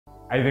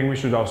I think we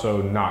should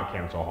also not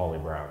cancel Holly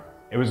Brown.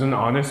 It was an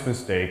honest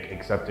mistake,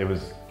 except it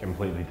was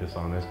completely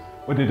dishonest,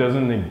 but it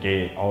doesn't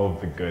negate all of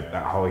the good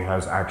that Holly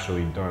has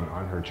actually done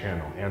on her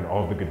channel and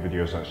all of the good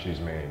videos that she's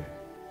made.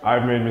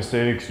 I've made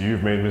mistakes,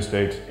 you've made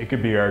mistakes. It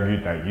could be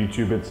argued that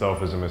YouTube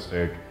itself is a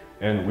mistake,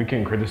 and we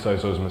can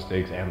criticize those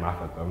mistakes and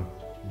laugh at them.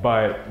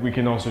 But we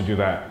can also do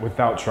that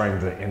without trying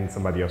to end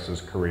somebody else's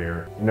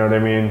career. You know what I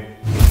mean?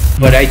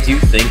 But I do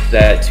think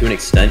that to an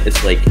extent,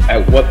 it's like,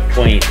 at what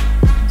point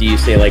do you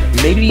say, like,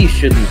 maybe you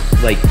shouldn't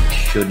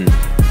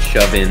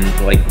shove in,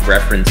 like,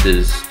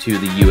 references to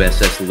the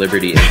USS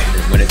Liberty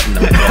incident when it's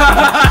not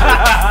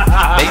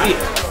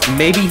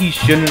maybe he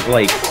shouldn't,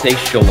 like, say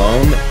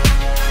shalom.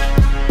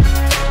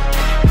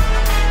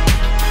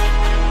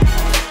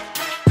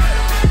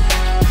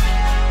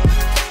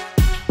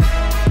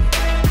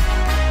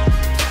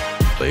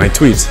 My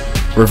tweets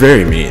were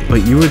very mean,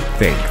 but you would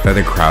think that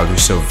a crowd who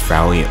so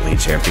valiantly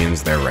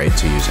champions their right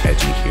to use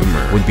edgy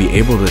humor would be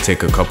able to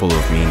take a couple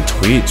of mean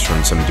tweets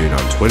from some dude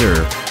on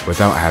Twitter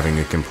without having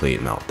a complete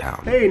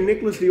meltdown. Hey,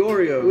 Nicholas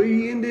DeOrio,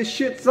 we in this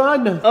shit,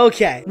 son?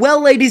 Okay,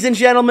 well, ladies and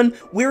gentlemen,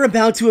 we're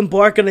about to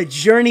embark on a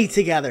journey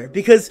together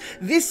because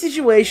this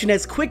situation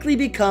has quickly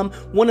become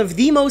one of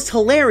the most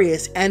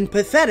hilarious and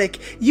pathetic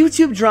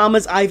YouTube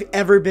dramas I've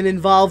ever been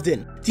involved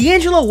in.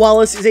 D'Angelo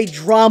Wallace is a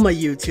drama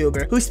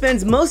YouTuber who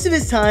spends most of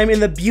his time in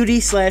the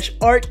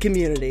beauty/art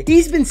community.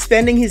 He's been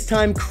spending his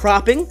time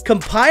cropping,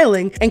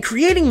 compiling, and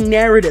creating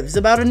narratives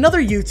about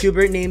another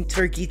YouTuber named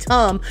Turkey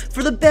Tom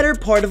for the better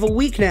part of a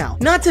week now.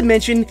 Not to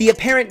mention, the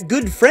apparent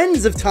good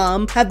friends of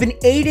Tom have been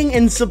aiding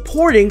and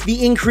supporting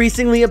the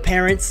increasingly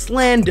apparent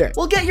slander.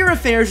 Well, get your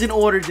affairs in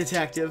order,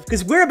 detective,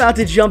 because we're about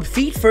to jump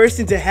feet first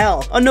into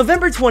hell. On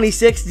November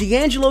 26th,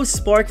 D'Angelo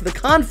sparked the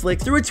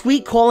conflict through a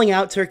tweet calling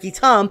out Turkey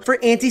Tom for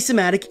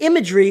anti-Semitic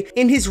imagery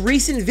in his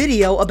recent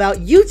video about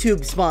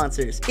YouTube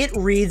sponsors. It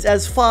reads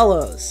as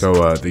follows. So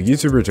the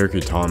YouTuber Turkey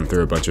Tom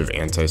threw a bunch of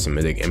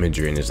anti-Semitic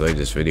imagery in his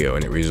latest video,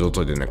 and it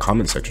resulted in a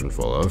comment section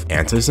full of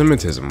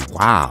anti-Semitism.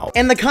 Wow.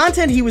 And the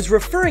content he was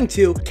referring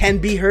to can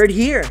be heard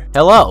here.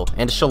 Hello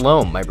and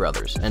shalom, my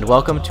brothers, and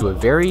welcome to a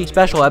very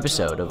special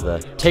episode of the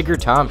Tigger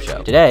Tom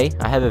Show. Today,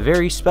 I have a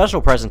very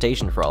special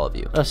presentation for all of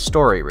you. A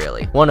story,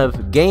 really. One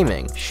of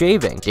gaming,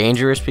 shaving,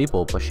 dangerous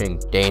people pushing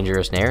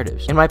dangerous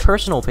narratives, and my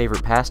personal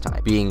favorite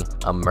pastime, being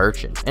a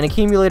merchant, an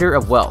accumulator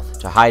of wealth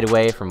to hide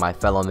away from my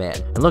fellow man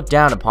and look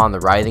down upon the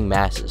writhing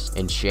masses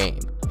in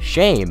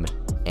shame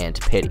and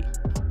pity.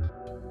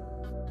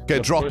 Okay,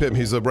 drop him.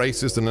 He's a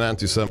racist and an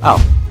anti-Semite. Oh,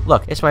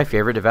 look, it's my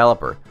favorite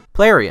developer,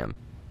 Plarium.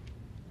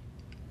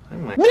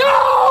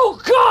 No,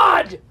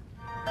 God!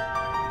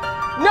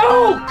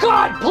 No,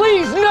 God,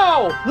 please,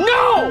 no!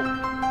 No!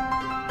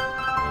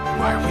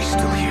 Why are we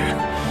still here?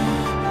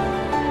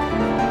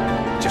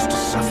 Just to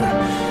suffer?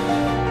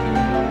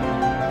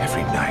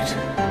 Every night,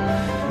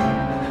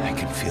 I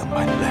can feel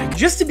my leg.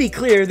 Just to be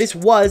clear, this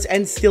was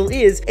and still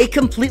is a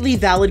completely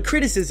valid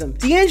criticism.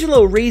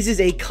 D'Angelo raises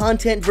a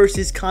content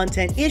versus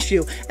content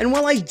issue, and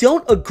while I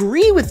don't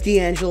agree with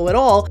D'Angelo at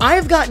all,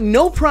 I've got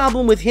no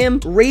problem with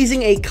him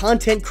raising a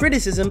content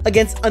criticism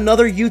against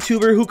another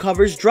YouTuber who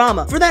covers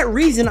drama. For that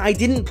reason, I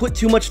didn't put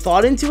too much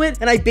thought into it,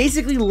 and I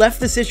basically left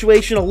the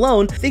situation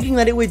alone, thinking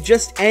that it would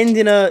just end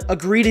in a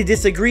agree to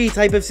disagree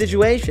type of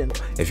situation.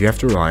 If you have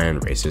to rely on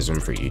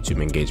racism for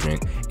YouTube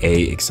engagement,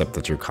 A, accept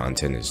that your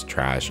content is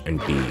trash, and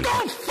B,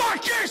 Go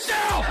fuck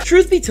yourself!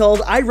 Truth be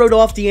told, I wrote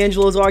off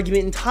D'Angelo's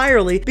argument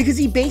entirely because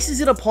he bases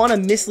it upon a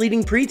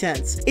misleading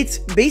pretense. It's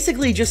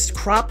basically just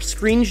cropped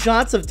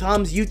screenshots of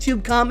Tom's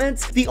YouTube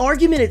comments. The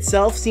argument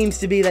itself seems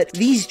to be that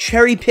these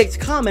cherry-picked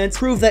comments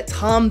prove that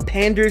Tom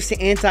panders to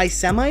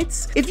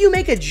anti-Semites. If you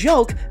make a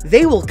joke,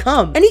 they will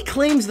come. And he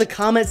claims the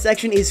comment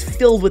section is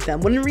filled with them,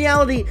 when in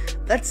reality,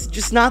 that's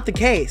just not the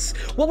case.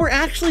 What we're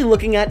actually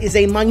looking at is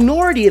a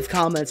minority of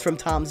comments from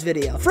Tom's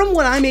video. From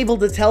what I'm able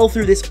to tell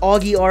through this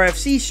Augie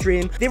RFC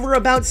stream, there were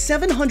about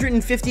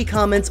 750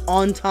 comments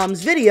on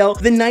Tom's video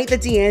the night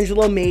that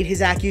D'Angelo made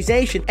his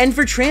accusation. And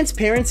for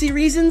transparency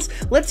reasons,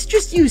 let's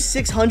just use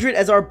 600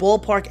 as our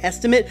ballpark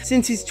estimate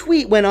since his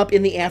tweet went up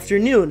in the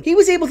afternoon. He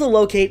was able to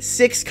locate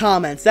 6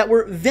 comments that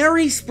were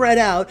very spread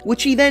out,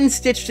 which he then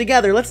stitched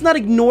together. Let's not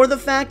ignore the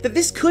fact that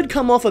this could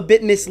come off a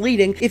bit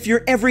misleading if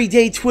your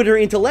everyday Twitter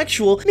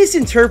intellectual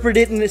misinterpret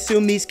it and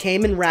assume these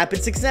came in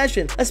rapid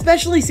succession,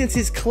 especially since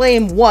his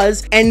claim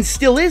was, and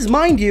still is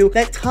mind you,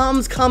 that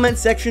Tom's comment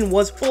section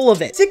was full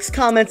of it. 6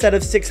 comments out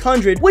of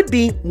 600 would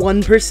be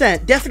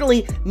 1%,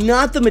 definitely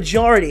not the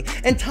majority,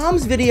 and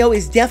Tom's video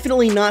is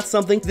definitely not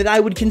something that I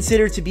would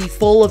consider to be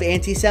full of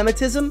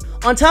anti-Semitism.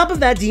 On top of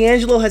that,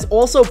 D'Angelo has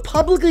also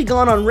publicly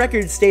gone on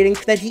record stating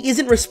that he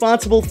isn't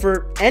responsible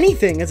for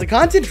anything as a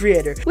content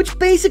creator, which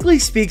basically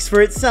speaks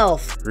for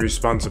itself.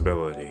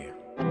 responsibility.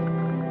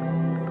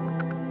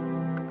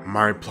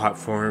 My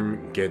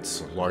platform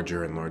gets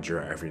larger and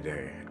larger every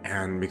day,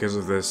 and because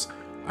of this,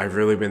 I've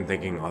really been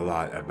thinking a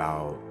lot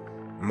about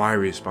my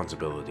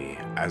responsibility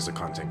as a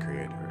content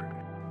creator.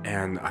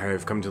 And I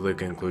have come to the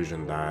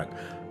conclusion that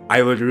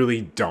I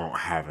literally don't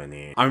have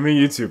any. I'm a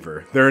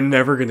YouTuber. There are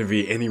never gonna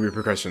be any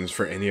repercussions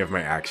for any of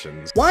my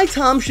actions. Why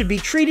Tom should be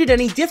treated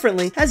any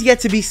differently has yet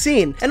to be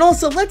seen. And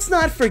also, let's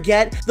not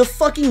forget the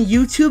fucking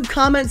YouTube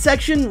comment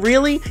section,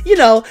 really? You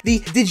know, the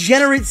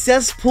degenerate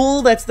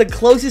cesspool that's the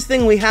closest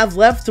thing we have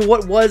left to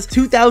what was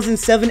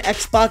 2007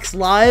 Xbox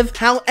Live.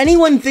 How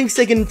anyone thinks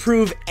they can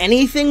prove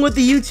anything with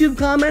the YouTube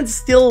comments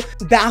still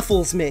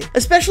baffles me.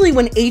 Especially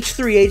when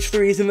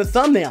H3H3 is in the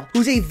thumbnail,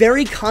 who's a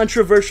very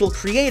controversial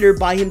creator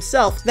by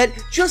himself that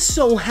just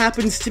so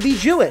happens to be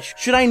Jewish.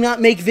 Should I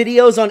not make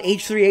videos on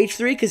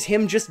H3H3 because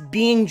him just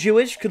being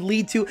Jewish could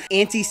lead to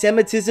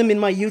anti-Semitism in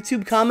my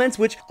YouTube comments,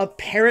 which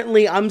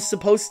apparently I'm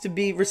supposed to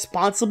be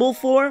responsible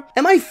for?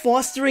 Am I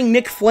fostering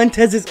Nick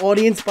Fuentes'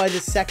 audience by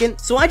the second?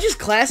 So I just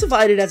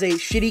classified it as a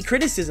shitty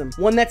criticism,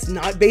 one that's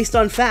not based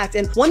on fact,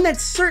 and one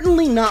that's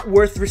certainly not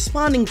worth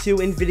responding to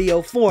in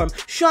video form.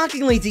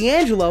 Shockingly,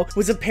 D'Angelo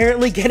was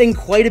apparently getting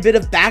quite a bit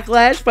of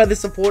backlash by the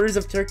supporters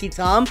of Turkey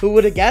Tom. Who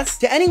would have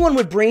guessed? To anyone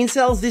with brain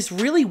cells, this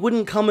really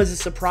wouldn't come as a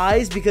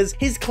surprise because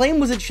his claim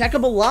was a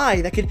checkable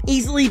lie that could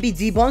easily be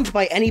debunked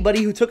by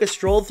anybody who took a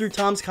stroll through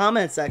Tom's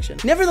comment section.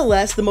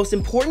 Nevertheless, the most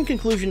important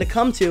conclusion to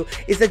come to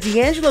is that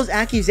D'Angelo's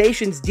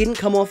accusations didn't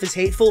come off as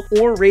hateful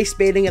or race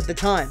baiting at the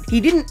time.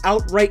 He didn't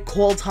outright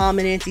call Tom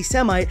an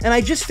anti-Semite, and I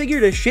just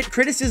figured a shit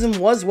criticism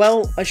was,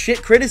 well, a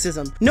shit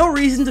criticism. No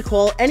reason to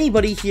call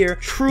anybody here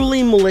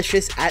truly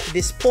malicious at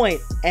this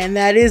point. And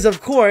that is, of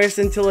course,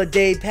 until a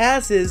day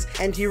passes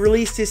and he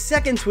released his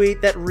second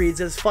tweet that reads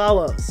as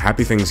follows.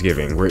 Happy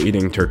Thanksgiving, we're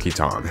eating Turkey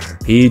Tom.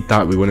 He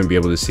thought we wouldn't be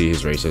able to see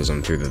his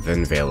racism through the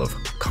thin veil of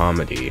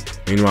comedy.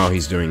 Meanwhile,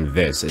 he's doing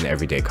this in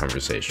everyday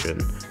conversation.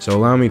 So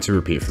allow me to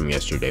repeat from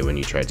yesterday when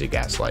you tried to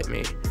gaslight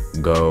me.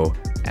 Go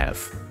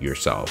F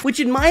yourself. Which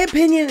in my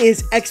opinion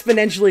is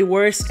exponentially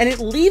worse, and it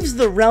leaves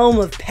the realm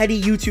of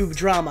petty YouTube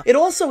drama. It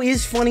also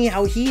is funny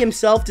how he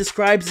himself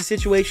describes the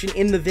situation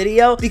in the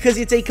video because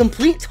it's a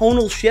complete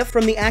tonal shift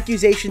from the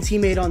accusations he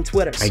made on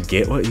Twitter. I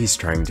get what he's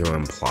trying to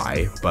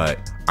imply, but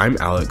I'm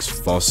Alex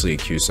falsely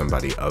accused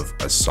somebody of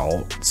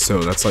assault,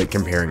 so that's like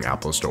comparing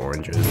apples to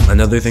oranges.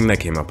 Another thing that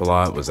came up a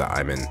lot was that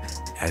I'm an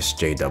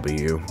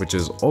SJW, which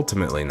is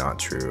ultimately not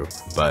true,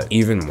 but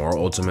even more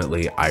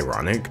ultimately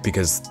ironic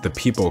because the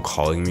people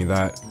calling me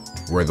that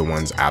were the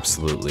ones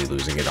absolutely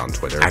losing it on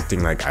Twitter,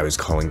 acting like I was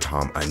calling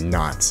Tom a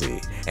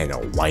Nazi and a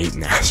white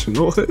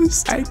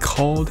nationalist. I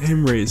called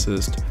him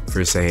racist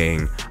for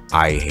saying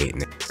I hate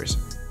niggers.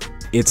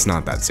 It's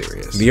not that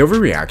serious. The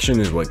overreaction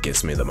is what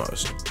gets me the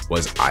most.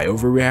 Was I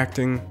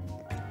overreacting?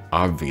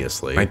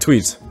 Obviously. My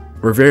tweets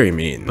were very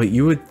mean, but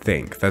you would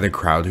think that a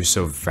crowd who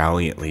so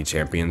valiantly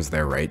champions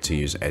their right to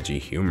use edgy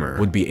humor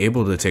would be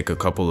able to take a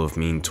couple of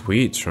mean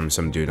tweets from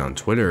some dude on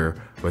Twitter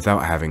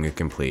without having a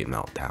complete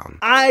meltdown.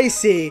 I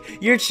see.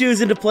 You're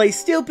choosing to play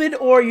stupid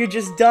or you're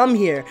just dumb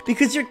here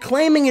because you're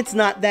claiming it's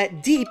not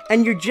that deep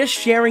and you're just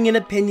sharing an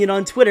opinion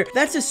on Twitter.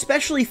 That's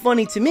especially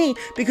funny to me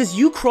because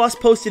you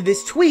cross-posted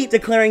this tweet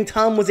declaring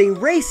Tom was a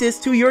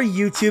racist to your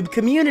YouTube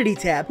community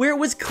tab, where it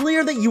was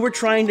clear that you were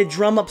trying to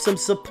drum up some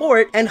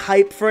support and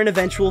hype for an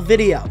eventual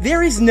video.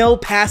 There is no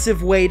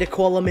passive way to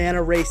call a man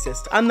a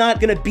racist. I'm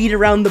not gonna beat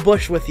around the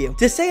bush with you.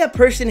 To say a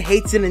person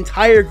hates an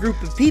entire group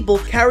of people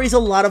carries a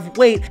lot of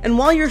weight, and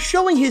while you're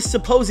showing his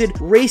supposed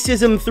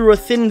racism through a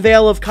thin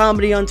veil of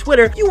comedy on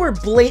Twitter, you were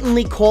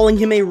blatantly calling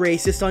him a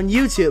racist on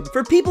YouTube.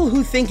 For people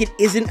who think it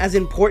isn't as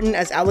important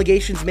as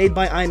allegations made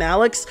by I'm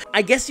Alex,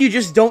 I guess you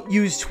just don't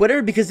use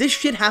Twitter because this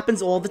shit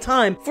happens all the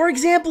time. For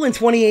example, in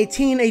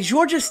 2018, a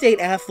Georgia State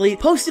athlete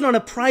posted on a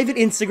private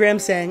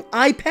Instagram saying,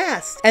 "I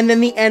passed," and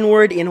then the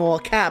N-word in all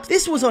caps.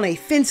 This was on a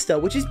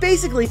Finsta, which is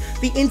basically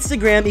the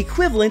Instagram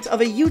equivalent of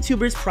a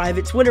YouTuber's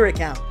private Twitter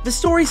account. The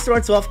story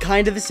starts off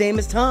kind of the same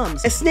as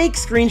Tom's. A snake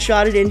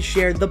screenshotted and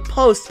shared the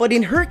post, but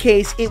in her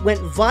case, it went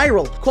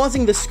viral,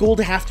 causing the school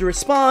to have to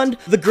respond,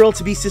 the girl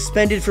to be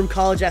suspended from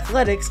college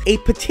athletics, a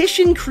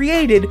petition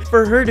created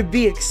for her to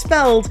be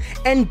expelled,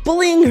 and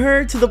bullying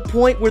her to the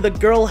point where the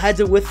girl had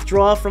to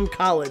withdraw from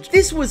college.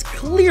 This was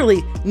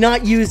clearly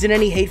not used in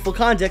any hateful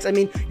context. I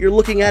mean, you're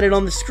looking at it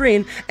on the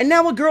screen, and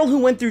now a girl who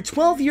went through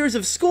 12 years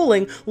of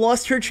schooling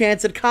lost her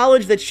chance at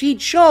college that she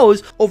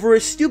chose over a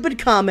stupid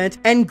comment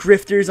and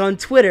grifters on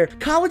Twitter.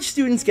 College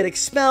students get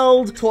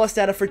expelled, tossed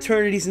out of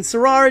fraternities and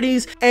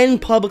sororities,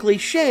 and publicly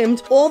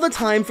shamed all the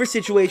time for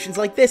situations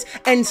like this,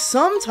 and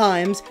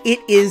sometimes it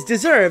is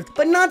deserved,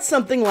 but not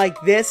something like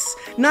this.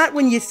 Not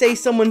when you say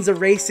someone's a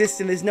racist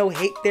and there's no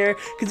hate there,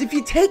 because if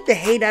you take the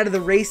hate out of the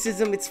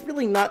racism, it's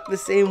really not the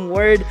same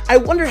word. I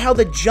wonder how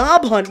the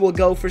job hunt will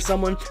go for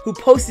someone who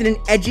posted an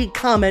edgy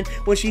comment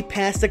when she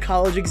passed a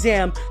college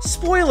exam.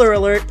 Spoiler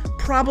alert,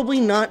 probably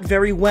not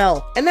very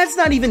well. And that's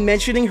not even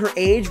mentioning her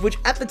age, which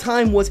at the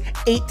time was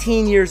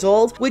 18 years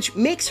old, which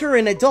makes her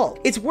an adult.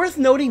 It's worth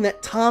noting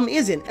that Tom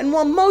isn't, and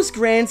while most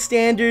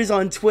grandstanders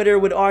on Twitter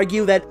would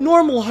argue that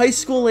normal high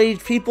school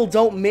age people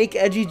don't make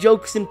edgy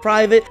jokes in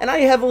private, and I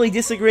heavily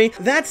disagree,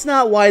 that's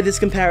not why this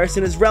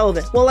comparison is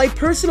relevant. While I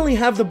personally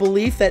have the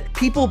belief that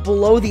people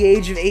below the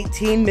age of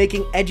 18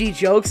 making edgy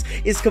jokes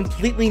is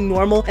completely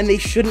normal and they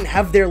shouldn't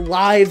have their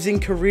lives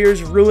and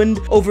careers ruined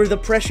over the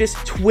precious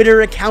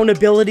Twitter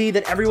accountability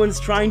that everyone's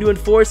trying to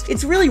enforce,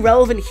 it's really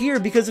relevant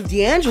here because of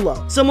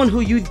D'Angelo, someone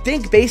who you'd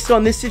think based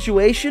on this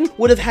situation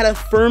would have had a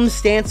firm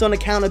stance on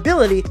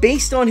accountability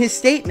based on his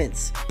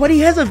statements. But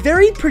he has a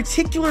very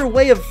particular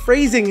way of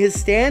phrasing his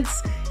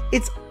stance.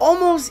 It's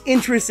almost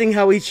interesting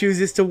how he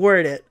chooses to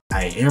word it.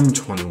 I am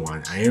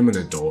 21, I am an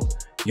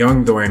adult,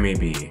 young though I may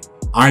be,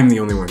 I'm the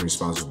only one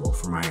responsible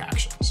for my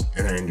actions,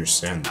 and I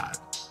understand that.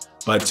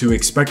 But to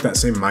expect that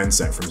same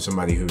mindset from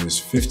somebody who is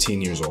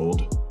 15 years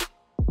old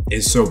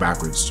is so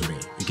backwards to me,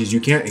 because you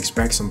can't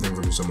expect something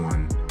from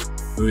someone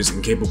who is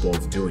incapable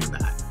of doing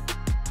that.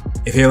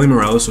 If Haley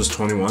Morales was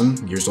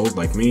 21 years old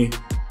like me,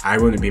 I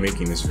wouldn't be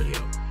making this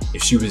video.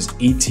 If she was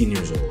 18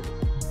 years old,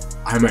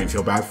 I might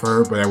feel bad for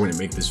her, but I wouldn't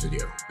make this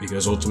video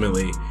because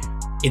ultimately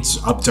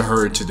it's up to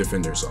her to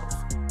defend herself.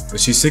 But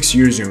she's 6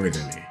 years younger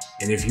than me.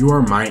 And if you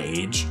are my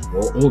age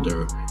or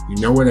older, you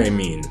know what I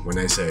mean when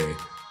I say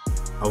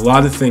a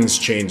lot of things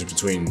change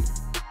between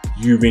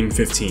you being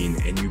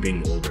 15 and you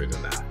being older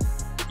than that.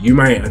 You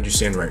might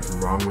understand right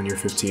from wrong when you're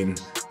 15,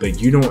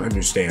 but you don't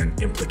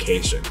understand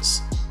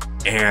implications.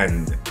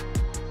 And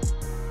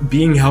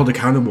being held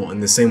accountable in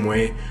the same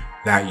way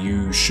that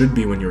you should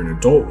be when you're an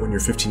adult, when you're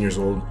 15 years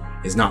old,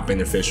 is not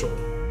beneficial,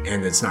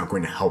 and it's not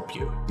going to help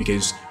you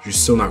because you're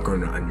still not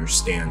going to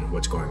understand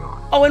what's going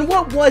on. Oh, and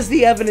what was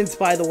the evidence,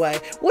 by the way?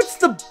 What's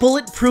the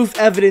bulletproof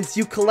evidence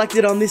you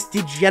collected on this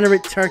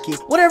degenerate turkey?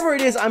 Whatever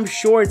it is, I'm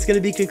sure it's going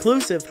to be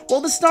conclusive.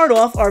 Well, to start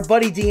off, our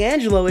buddy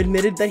D'Angelo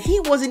admitted that he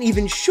wasn't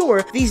even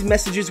sure these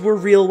messages were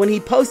real when he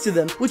posted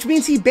them, which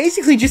means he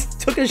basically just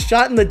took a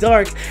shot in the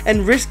dark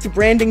and risked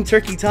branding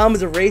Turkey Tom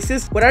as a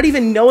racist without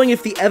even knowing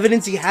if the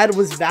evidence he had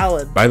was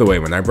valid. By the way,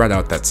 when I brought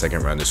out that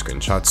second round of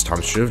screenshots,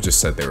 Tom should have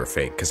just said they were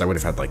fake, because I would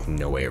have had like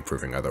no way of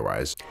proving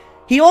otherwise.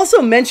 He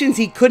also mentions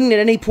he couldn't at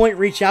any point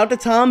reach out to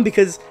Tom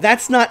because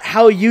that's not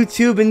how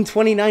YouTube in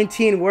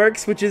 2019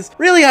 works, which is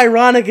really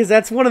ironic as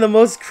that's one of the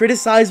most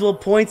criticizable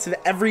points of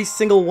every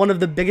single one of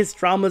the biggest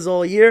dramas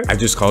all year. I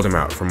just called him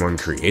out from one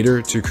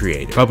creator to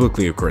creator.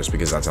 Publicly, of course,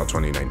 because that's how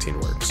 2019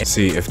 works.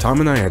 See, if Tom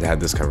and I had had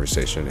this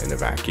conversation in a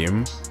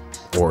vacuum,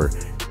 or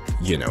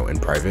you know, in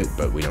private,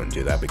 but we don't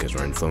do that because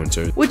we're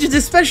influencers. Which is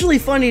especially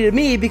funny to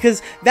me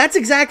because that's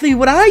exactly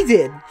what I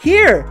did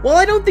here. While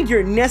I don't think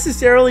you're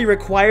necessarily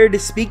required to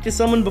speak to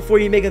someone before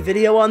you make a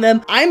video on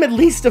them, I'm at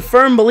least a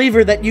firm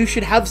believer that you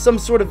should have some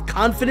sort of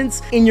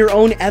confidence in your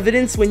own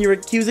evidence when you're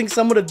accusing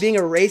someone of being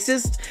a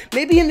racist.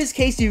 Maybe in this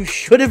case you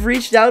should have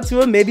reached out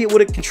to him, maybe it would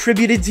have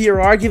contributed to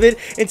your argument.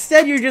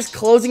 Instead, you're just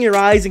closing your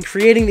eyes and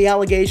creating the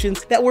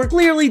allegations that were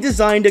clearly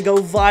designed to go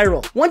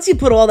viral. Once you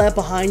put all that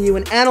behind you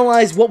and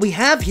analyze what we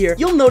have here,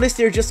 you'll notice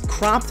they're just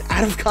cropped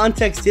out of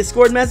context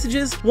Discord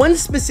messages. One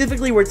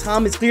specifically where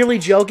Tom is clearly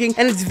joking,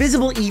 and it's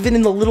visible even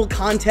in the little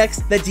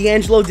context that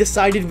D'Angelo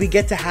decided we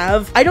get to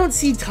have. I don't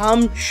see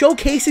Tom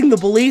showcasing the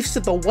beliefs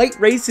that the white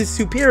race is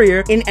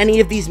superior in any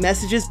of these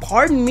messages.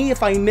 Pardon me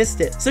if I missed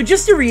it. So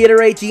just to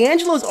reiterate,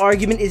 D'Angelo's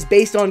argument is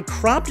based on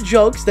cropped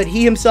jokes that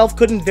he himself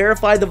couldn't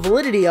verify the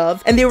validity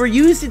of, and they were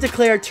used to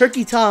declare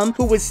Turkey Tom,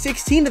 who was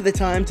 16 at the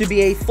time, to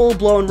be a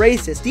full-blown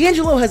racist.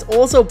 D'Angelo has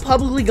also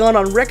publicly gone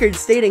on record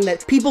stating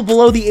that people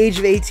below the age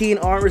of 18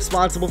 aren't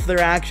responsible for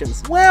their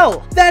actions.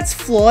 Well, that's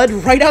flawed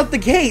right out the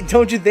gate,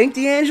 don't you think,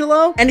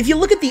 D'Angelo? And if you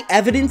look at the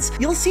evidence,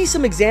 you'll see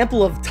some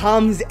example of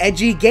Tom's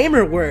edgy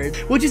gamer word,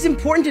 which is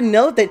important to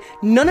note that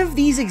none of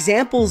these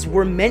examples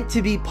were meant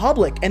to be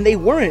public, and they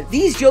weren't.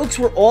 These jokes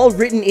were all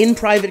written in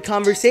private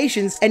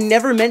conversations and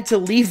never meant to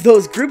leave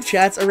those group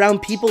chats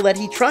around people that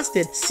he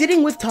trusted.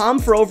 Sitting with Tom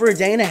for over a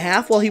day and a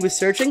half while he was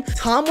searching,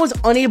 Tom was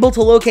unable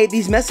to locate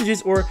these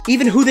messages or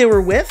even who they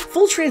were with.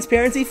 Full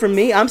transparency from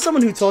me, I'm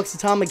someone who talks to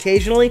Tom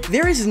occasionally.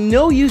 There is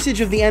no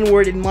usage of the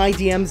N-word in my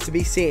DMs to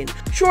be seen.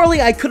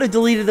 Surely I could have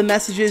deleted the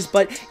messages,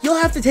 but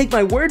you'll have to take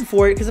my word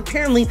for it because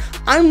apparently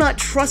I'm not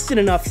trusted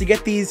enough to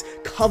get these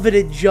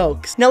coveted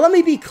jokes. Now let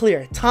me be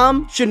clear,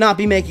 Tom should not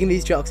be making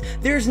these jokes.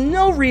 There's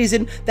no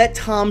reason that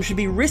Tom should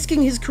be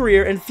risking his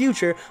career and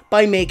future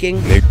by making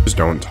Niggas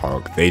don't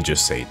talk, they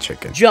just say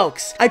chicken.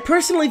 Jokes. I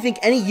personally think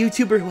any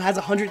YouTuber who has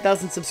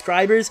 100,000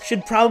 subscribers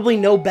should probably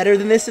know better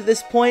than this at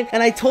this point,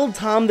 and I told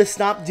Tom to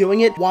stop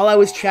doing it while I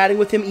was chatting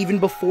with him even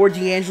before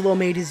D'Angelo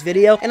made his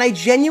video, and I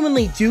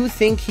genuinely do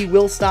think he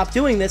will stop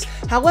doing this.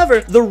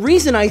 However, the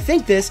reason I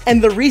think this,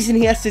 and the reason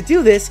he has to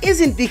do this,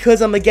 isn't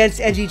because I'm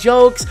against edgy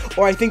jokes,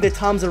 or I think that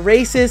Tom's a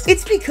racist.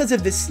 It's because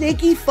of the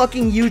snaky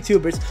fucking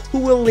YouTubers who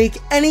will leak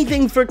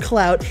anything for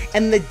clout,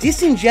 and the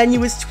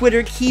disingenuous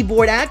Twitter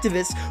keyboard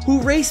activists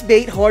who race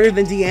bait harder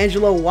than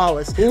D'Angelo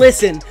Wallace.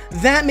 Listen,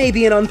 that may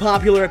be an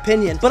unpopular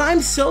opinion, but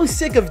I'm so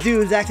sick of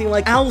dudes acting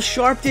like Al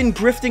Sharpton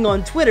grifting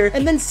on Twitter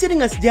and then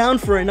sitting us down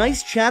for a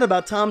nice chat about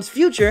about Tom's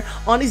future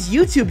on his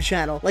YouTube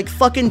channel, like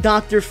fucking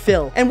Dr.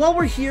 Phil. And while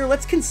we're here,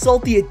 let's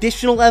consult the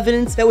additional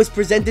evidence that was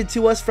presented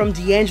to us from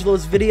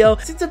D'Angelo's video,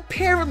 since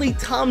apparently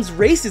Tom's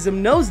racism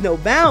knows no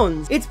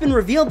bounds. It's been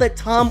revealed that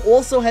Tom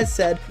also has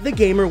said the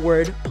gamer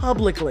word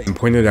publicly. And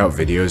pointed out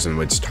videos in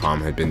which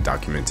Tom had been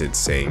documented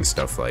saying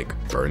stuff like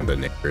burn the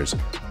niggers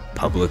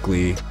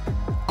publicly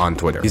on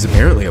Twitter. He's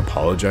apparently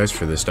apologized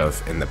for this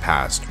stuff in the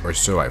past, or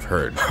so I've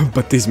heard,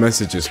 but these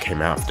messages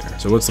came after.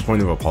 So what's the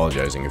point of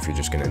apologizing if you're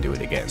just gonna do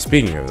it again?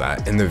 Speaking of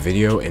that, in the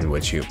video in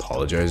which he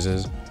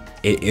apologizes,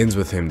 it ends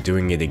with him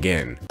doing it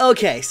again.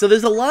 Okay, so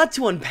there's a lot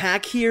to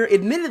unpack here.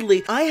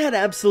 Admittedly, I had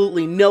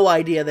absolutely no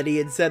idea that he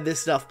had said this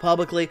stuff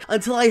publicly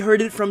until I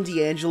heard it from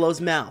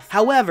D'Angelo's mouth.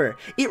 However,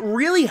 it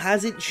really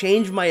hasn't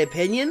changed my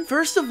opinion.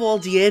 First of all,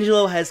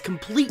 D'Angelo has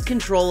complete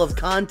control of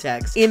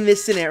context in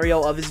this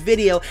scenario of his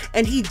video,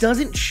 and he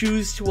doesn't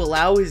choose to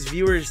allow his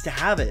viewers to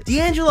have it.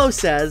 D'Angelo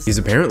says, he's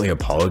apparently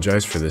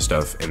apologized for this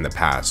stuff in the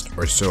past,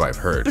 or so I've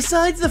heard.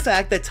 Besides the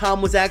fact that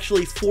Tom was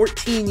actually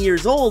 14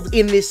 years old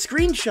in this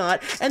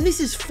screenshot, and this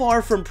is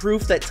far from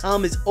proof that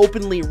Tom is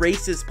openly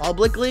racist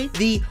publicly,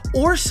 the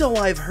 "or so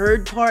I've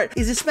heard" part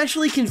is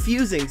especially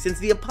confusing since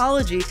the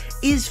apology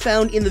is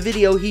found in the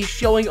video he's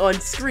showing on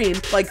screen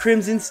by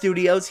Crimson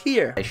Studios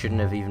here. I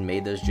shouldn't have even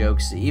made those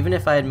jokes, even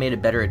if I had made a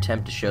better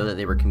attempt to show that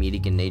they were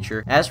comedic in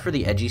nature. As for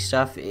the edgy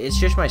stuff, it's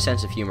just my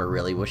sense of humor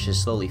really, which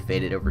has slowly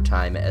faded over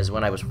time, as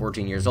when I was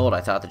 14 years old I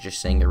thought that just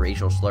saying a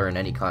racial slur in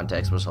any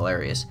context was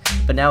hilarious.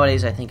 But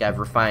nowadays I think I've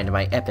refined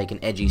my epic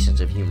and edgy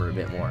sense of humor a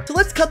bit more. So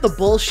let's cut the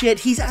bullshit.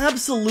 He's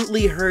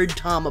absolutely heard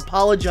Tom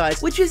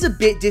apologize, which is a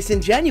bit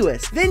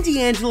disingenuous. Then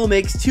D'Angelo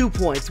makes 2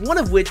 points, one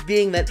of which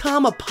being that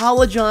Tom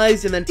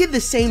apologized and then did the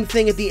same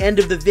thing at the end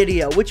of the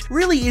video, which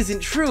really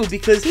isn't true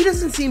because he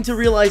doesn't seem to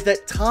realize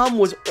that Tom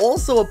was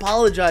also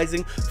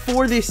apologizing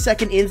for this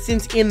second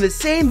instance in the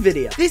same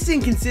video. This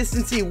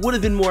inconsistency would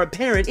have been more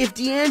apparent if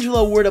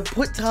D'Angelo were to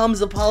put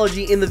Tom's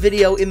apology in the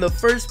video in the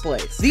first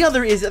place. The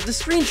other is that the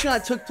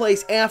screenshot took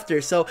place after,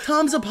 so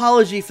Tom's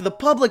apology for the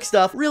public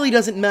stuff really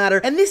doesn't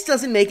matter, and this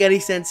doesn't make any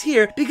sense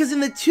here because in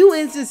the 2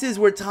 instances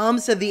where Tom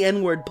said the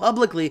N-word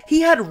publicly,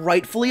 he had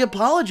rightfully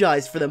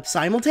apologized for them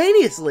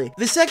simultaneously.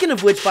 The second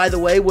of which, by the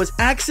way, was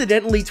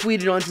accidentally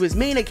tweeted onto his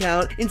main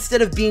account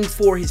instead of being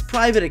for his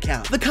private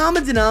account. The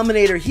common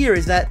denominator here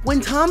is that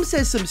when Tom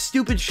says some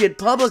stupid shit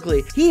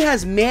publicly, he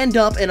has manned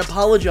up and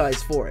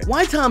apologized for it.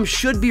 Why Tom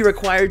should be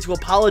required to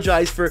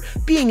apologize for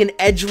being an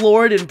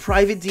edgelord in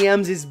private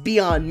DMs is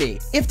beyond me.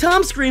 If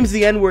Tom screams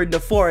the N-word in the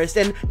forest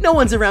and no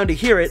one's around to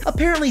hear it,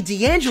 apparently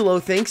D'Angelo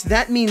thinks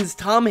that means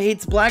Tom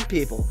hates black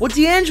people. What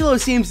D'Angelo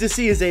seems to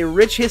see is a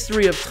rich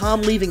history of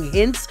Tom leaving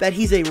hints that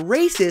he's a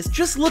racist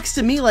just looks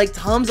to me like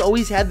Tom's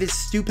always had this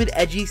stupid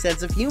edgy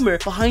sense of humor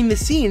behind the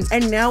scenes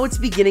and now it's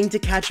beginning to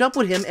catch up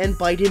with him and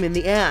bite him in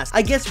the ass.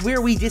 I guess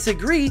where we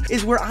disagree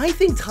is where I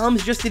think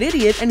Tom's just an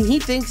idiot and he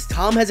thinks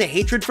Tom has a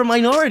hatred for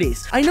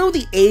minorities. I know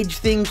the age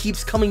thing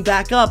keeps coming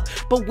back up,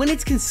 but when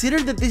it's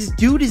considered that this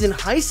dude is in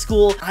high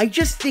school, I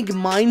just think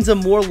mine's a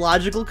more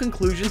logical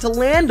conclusion to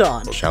land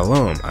on.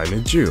 Shalom, I'm a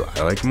Jew,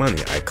 I like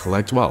money, I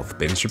collect wealth,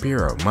 Ben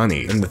Shapiro,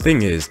 money. And the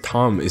thing is,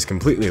 Tom is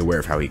completely aware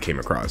of how he came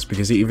across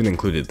because he even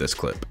included this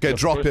clip. Okay,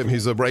 drop him,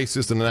 he's a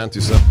racist and an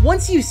anti-Semite.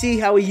 Once you see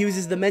how he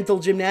uses the mental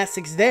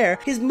gymnastics there,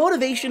 his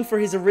motivation for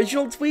his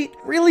original tweet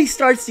really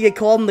starts to get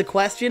called into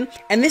question,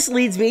 and this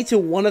leads me to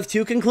one of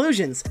 2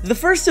 conclusions. The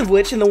first of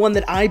which, and the one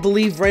that I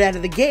believe right out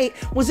of the gate,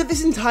 was that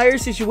this entire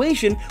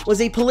situation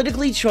was a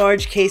politically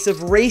charged case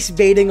of race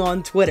baiting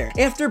on Twitter.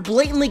 After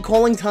blatantly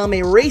calling Tom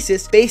a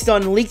racist based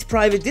on leaked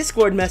private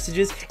Discord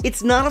messages,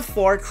 it's not a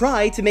far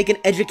cry to make an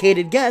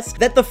educated guess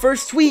that the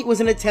first tweet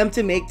was an attempt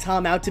to make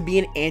Tom out to be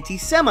an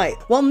anti-Semite.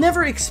 While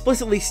never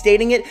explicitly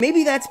stating it,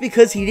 maybe that's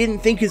because he didn't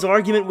think his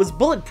argument was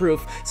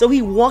bulletproof, so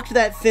he walked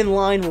that thin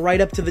line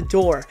right up to the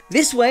door.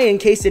 This way, in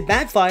case it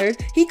backfired,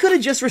 he could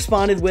have just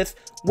responded with,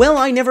 well,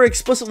 I never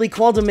explicitly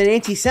called him an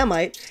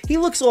anti-Semite. He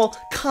looks all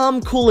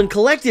calm, cool, and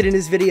collected in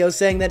his video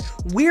saying that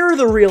we're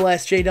the real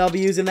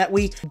SJWs and that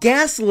we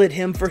gaslit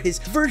him for his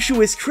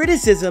virtuous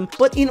criticism,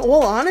 but in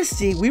all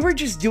honesty, we were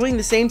just doing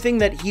the same thing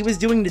that he was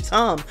doing to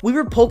Tom. We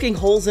were poking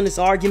holes in his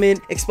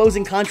argument,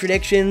 exposing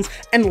contradictions,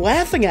 and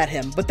laughing at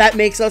him, but that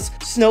makes us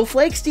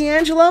snowflakes,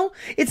 D'Angelo?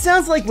 It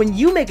sounds like when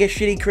you make a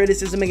shitty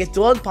criticism and get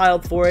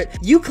dogpiled for it,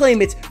 you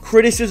claim it's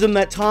criticism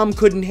that Tom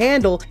couldn't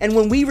handle, and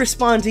when we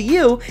respond to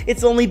you,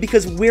 it's only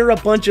because we're a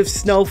bunch of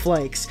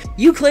snowflakes.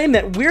 You claim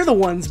that we're the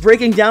ones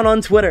breaking down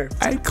on Twitter.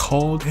 I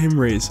called him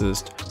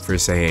racist for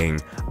saying,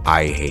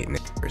 I hate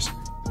niggers.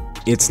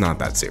 It's not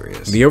that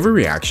serious. The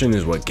overreaction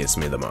is what gets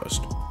me the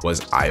most.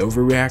 Was I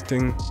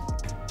overreacting?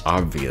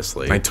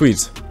 Obviously. My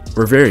tweets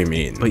were very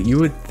mean, but you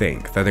would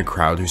think that a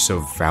crowd who so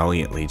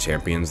valiantly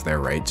champions their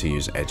right to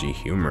use edgy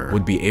humor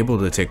would be able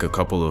to take a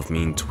couple of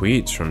mean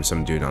tweets from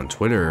some dude on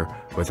Twitter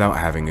without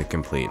having a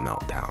complete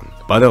meltdown.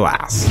 But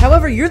alas.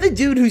 However, you're the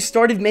dude who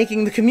started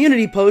making the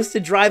community post to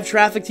drive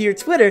traffic to your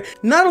Twitter.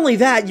 Not only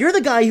that, you're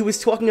the guy who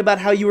was talking about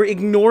how you were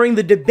ignoring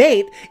the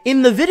debate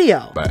in the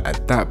video. But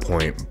at that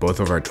point, both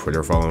of our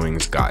Twitter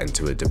followings got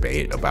into a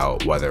debate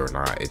about whether or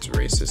not it's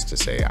racist to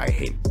say I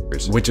hate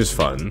niggers, which is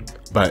fun,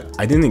 but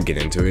I didn't get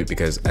into it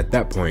because at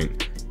that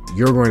point,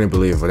 you're going to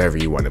believe whatever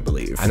you want to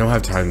believe. I don't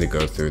have time to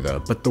go through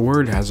but the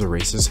word has a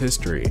racist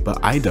history,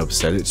 but iDub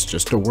said it's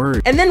just a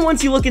word. And then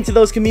once you look into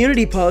those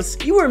community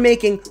posts, you were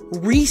making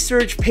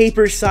research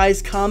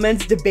paper-sized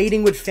comments,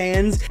 debating with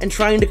fans, and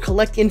trying to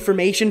collect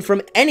information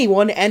from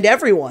anyone and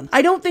everyone.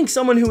 I don't think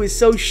someone who is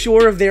so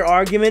sure of their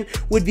argument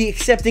would be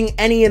accepting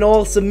any and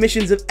all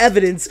submissions of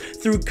evidence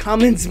through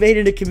comments made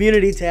in a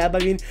community tab. I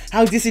mean,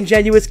 how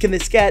disingenuous can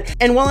this get?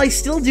 And while I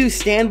still do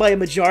stand by a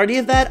majority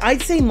of that,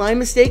 I'd say my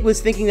mistake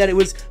was thinking that it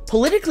was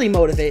politically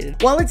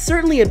motivated. While it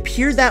certainly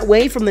appeared that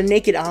way from the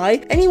naked eye,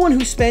 anyone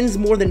who spends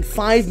more than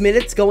 5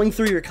 minutes going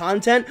through your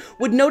content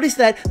would notice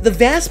that the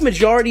vast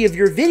majority of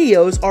your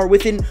videos are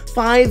within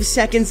 5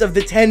 seconds of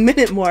the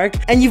 10-minute mark,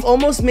 and you've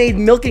almost made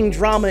milking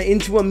drama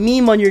into a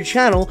meme on your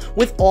channel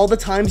with all the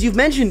times you've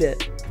mentioned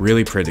it.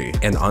 Really pretty,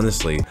 and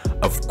honestly,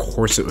 of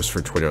course it was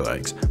for Twitter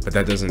likes, but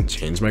that doesn't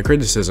change my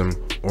criticism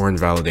or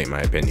invalidate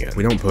my opinion.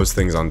 We don't post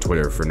things on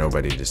Twitter for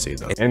nobody to see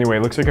though. Anyway,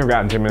 looks like I've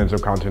gotten 10 minutes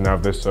of content out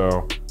of this,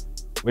 so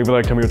leave a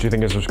like, tell me what you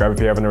think, and subscribe if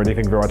you haven't already.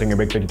 Thank you for watching. A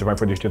big thank you to my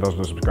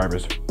 42,000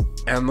 subscribers.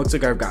 And looks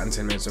like I've gotten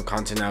 10 minutes of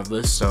content out of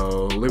this,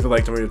 so leave a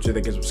like, tell me what you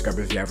think, and subscribe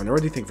if you haven't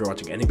already. Thank you for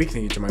watching, and a big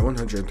thank you to my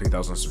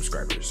 103,000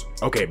 subscribers.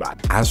 Okay, bye.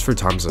 As for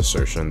Tom's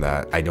assertion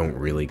that I don't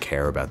really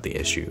care about the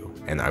issue,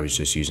 and I was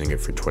just using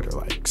it for Twitter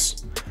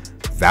likes,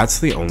 that's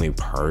the only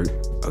part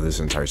of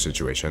this entire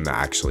situation that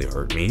actually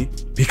hurt me,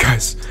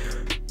 because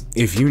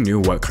if you knew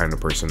what kind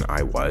of person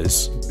I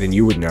was, then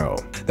you would know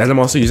that I'm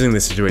also using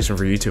this situation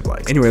for YouTube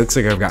likes. Anyway, looks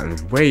like I've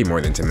gotten way more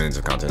than 10 minutes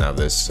of content out of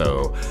this,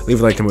 so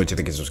leave a like, tell me what you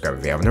think, and subscribe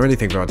if you haven't already.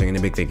 Thank you for watching, and a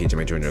big thank you to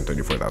my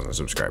 234,000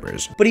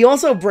 subscribers. But he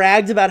also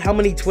bragged about how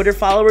many Twitter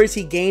followers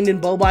he gained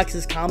in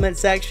Bobox's comment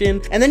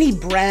section, and then he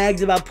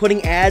bragged about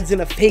putting ads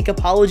in a fake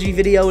apology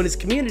video in his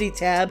community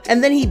tab,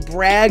 and then he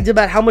bragged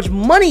about how much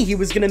money he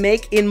was gonna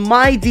make in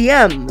my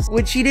DMs,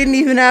 which he didn't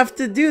even have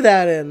to do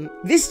that in.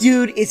 This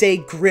dude is a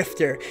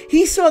grifter.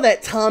 He saw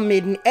that Tom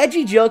made an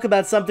edgy joke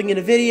about something in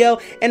a video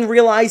and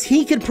realized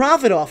he could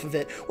profit off of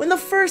it. When the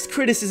first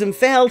criticism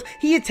failed,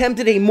 he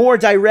attempted a more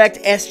direct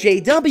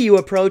SJW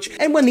approach,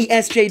 and when the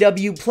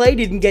SJW play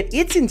didn't get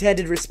its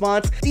intended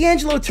response,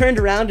 D'Angelo turned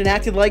around and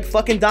acted like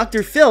fucking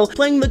Dr. Phil,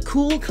 playing the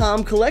cool,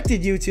 calm,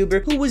 collected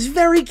YouTuber who was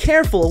very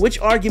careful which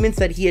arguments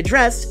that he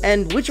addressed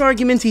and which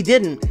arguments he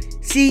didn't.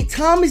 See,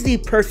 Tom is the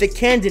perfect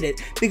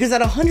candidate, because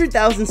at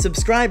 100,000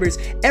 subscribers,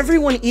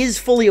 everyone is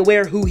fully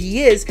aware who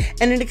he is,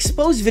 and an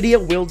exposed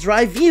video will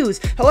drive views.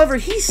 However,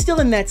 he's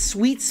still in that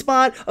sweet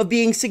spot of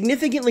being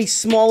significantly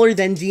smaller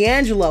than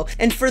D'Angelo,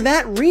 and for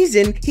that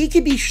reason, he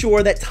can be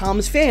sure that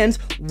Tom's fans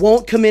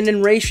won't come in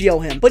and ratio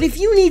him. But if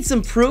you need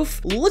some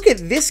proof, look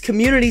at this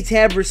community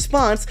tab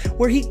response,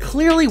 where he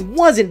clearly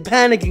wasn't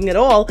panicking at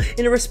all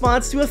in a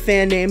response to a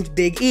fan named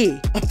Big E.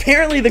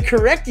 Apparently, the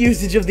correct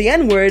usage of the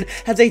N-word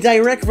has a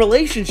direct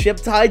relationship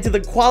tied to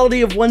the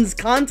quality of one's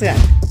content.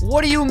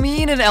 What do you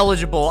mean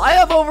ineligible? I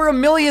have over 1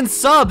 million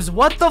subs.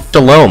 What the f—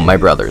 Shalom, my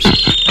brothers.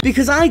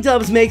 Because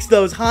iDubbbz makes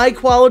those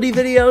high-quality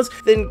videos,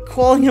 then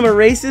calling him a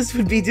racist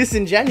would be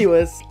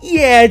disingenuous.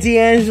 Yeah,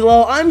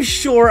 D'Angelo, I'm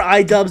sure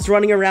iDubbbz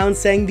running around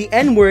saying the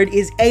N-word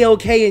is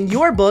A-okay in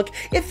your book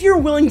if you're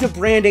willing to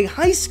brand a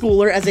high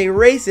schooler as a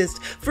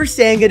racist for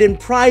saying it in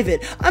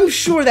private. I'm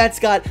sure that's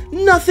got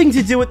nothing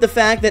to do with the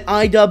fact that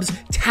iDubbbz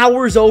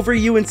towers over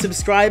you in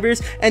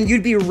subscribers, and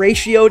you'd be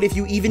ratioed if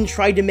you even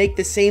tried to make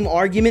the same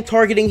argument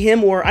targeting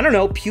him or, I don't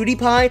know,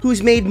 PewDiePie,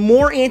 who's made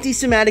more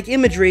anti-Semitic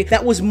imagery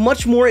that was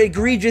much more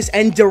egregious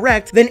and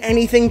direct than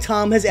anything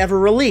Tom has ever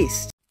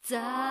released.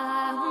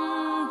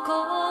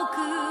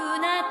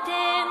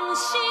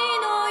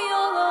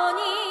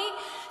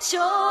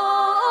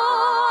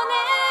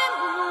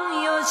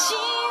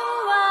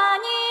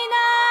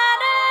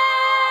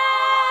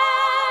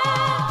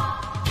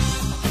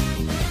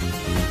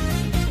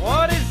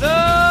 What is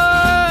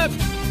up,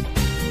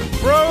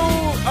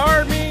 Bro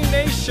Army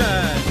Nation?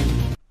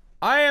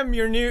 I am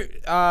your new,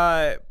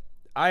 I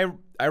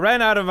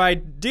ran out of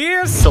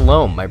ideas.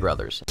 Shalom, my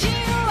brothers.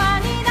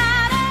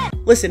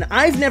 Listen,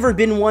 I've never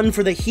been one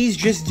for the he's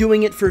just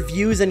doing it for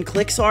views and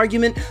clicks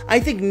argument. I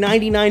think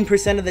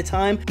 99% of the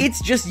time,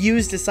 it's just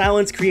used to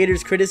silence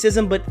creators'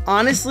 criticism, but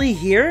honestly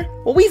here,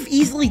 well, we've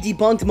easily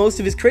debunked most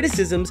of his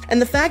criticisms,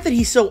 and the fact that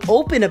he's so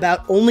open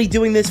about only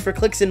doing this for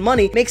clicks and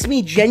money makes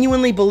me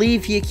genuinely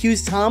believe he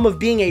accused Tom of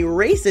being a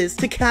racist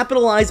to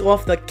capitalize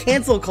off the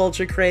cancel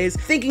culture craze,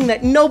 thinking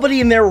that nobody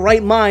in their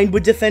right mind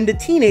would defend a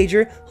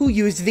teenager who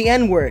used the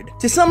N-word.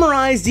 To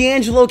summarize,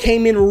 D'Angelo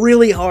came in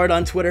really hard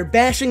on Twitter,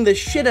 bashing the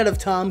shit out of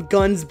Tom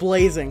guns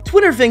blazing.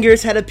 Twitter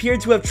fingers had appeared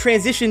to have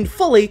transitioned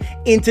fully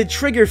into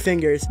trigger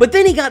fingers, but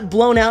then he got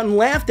blown out and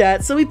laughed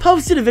at, so he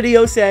posted a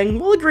video saying,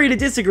 "We'll agree to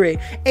disagree,"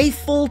 a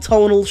full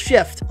tonal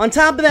shift. On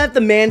top of that,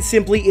 the man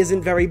simply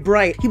isn't very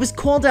bright. He was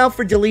called out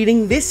for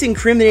deleting this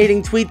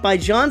incriminating tweet by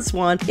John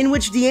Swan, in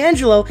which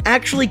D'Angelo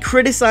actually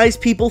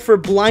criticized people for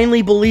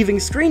blindly believing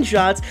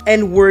screenshots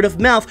and word of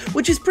mouth,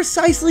 which is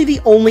precisely the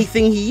only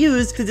thing he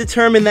used to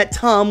determine that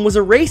Tom was a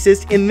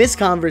racist in this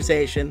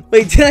conversation.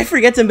 Wait, did I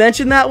forget to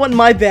mention that one?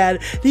 My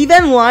bad. He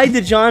then lied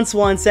to John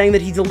Swan saying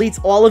that he deletes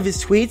all of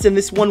his tweets and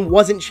this one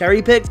wasn't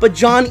cherry-picked, but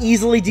John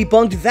easily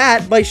debunked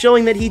that by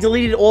showing that he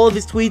deleted all of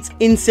his tweets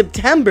in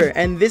September,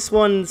 and this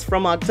one's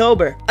from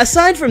October.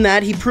 Aside from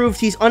that, he proved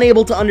he's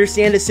unable to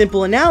understand a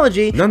simple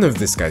analogy. None of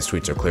this guy's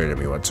tweets are clear to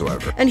me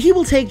whatsoever. And he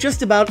will take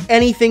just about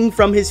anything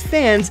from his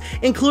fans,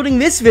 including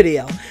this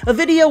video. A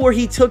video where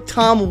he took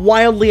Tom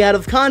wildly out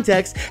of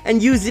context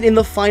and used it in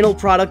the final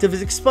product of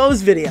his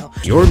exposed video.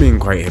 You're being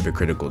quite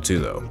hypocritical too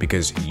though,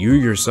 because you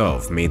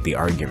yourself made the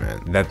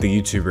argument that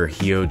the YouTuber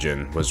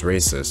Hyojin was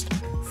racist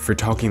for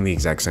talking the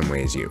exact same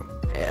way as you.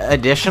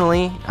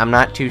 Additionally, I'm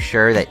not too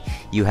sure that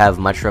you have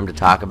much room to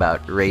talk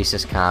about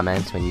racist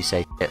comments when you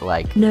say shit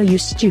like, "No, you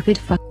stupid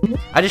fuck."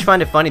 I just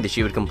find it funny that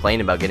she would complain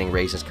about getting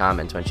racist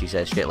comments when she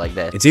says shit like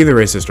this. It's either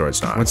racist or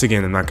it's not. Once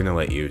again, I'm not gonna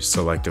let you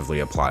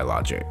selectively apply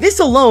logic. This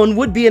alone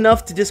would be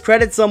enough to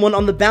discredit someone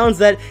on the bounds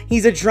that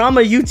he's a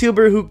drama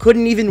YouTuber who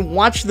couldn't even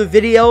watch the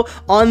video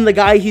on the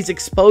guy he's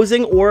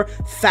exposing or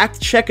fact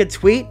check a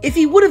tweet. If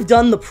he would have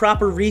done the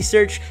proper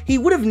research, he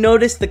would have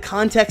noticed the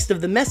context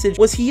of the message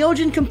was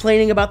Hyojin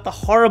complaining about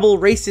the horrible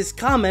racist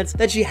comments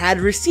that she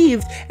had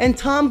received, and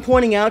Tom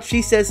pointing out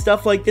she says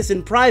stuff like this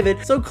in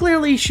private, so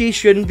clearly she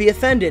shouldn't be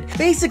offended.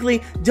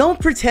 Basically, don't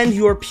pretend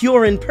you're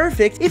pure and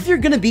perfect if you're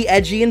gonna be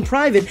edgy in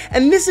private,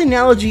 and this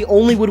analogy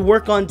only would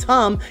work on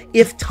Tom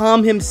if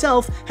Tom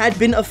himself had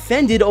been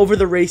offended over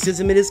the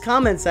racism in his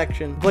comment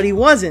section. But he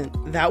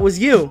wasn't. That was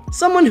you.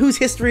 Someone whose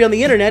history on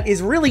the internet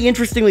is really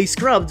interestingly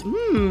scrubbed.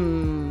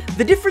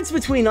 The difference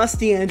between us,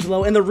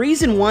 D'Angelo, and the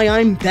reason why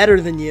I'm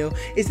better than you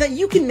is that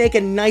you can make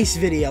a nice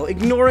video,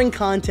 ignoring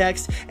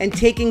context and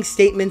taking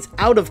statements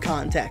out of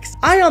context.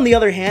 I, on the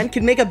other hand,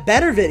 can make a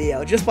better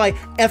video just by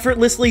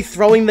effortlessly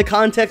throwing the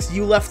context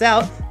you left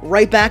out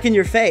right back in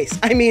your face.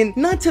 I mean,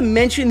 not to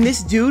mention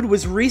this dude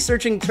was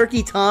researching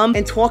Turkey Tom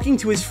and talking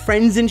to his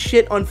friends and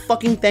shit on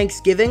fucking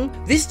Thanksgiving.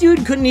 This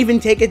dude couldn't even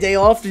take a day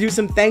off to do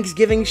some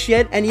Thanksgiving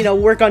shit and, you know,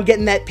 work on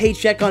getting that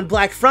paycheck on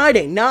Black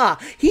Friday. Nah,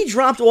 he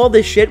dropped all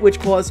this shit which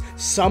caused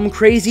some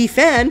crazy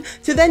fan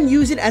to then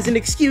use it as an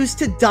excuse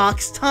to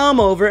dox Tom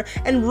over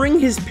and ring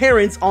his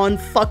parents on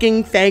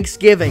fucking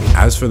Thanksgiving.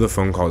 As for the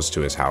phone calls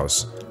to his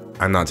house,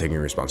 I'm not taking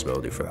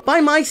responsibility for that.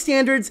 By my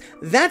standards,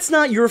 that's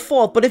not your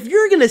fault, but if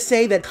you're gonna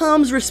say that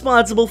Tom's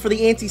responsible for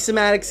the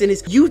anti-Semitics in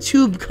his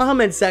YouTube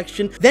comment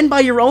section, then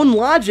by your own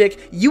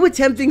logic, you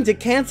attempting to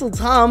cancel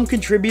Tom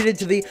contributed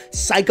to the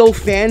psycho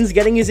fans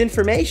getting his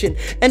information.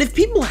 And if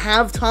people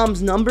have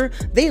Tom's number,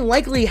 they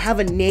likely have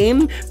a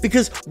name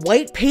because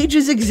White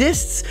Pages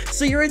exists,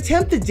 so your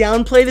attempt to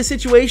downplay the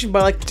situation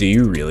by like, do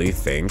you really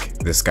think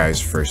this guy's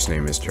first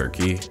name is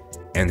Turkey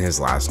and his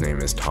last name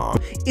is Tom,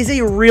 is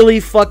a really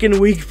fucking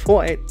weak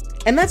point.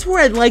 And that's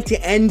where I'd like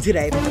to end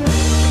today.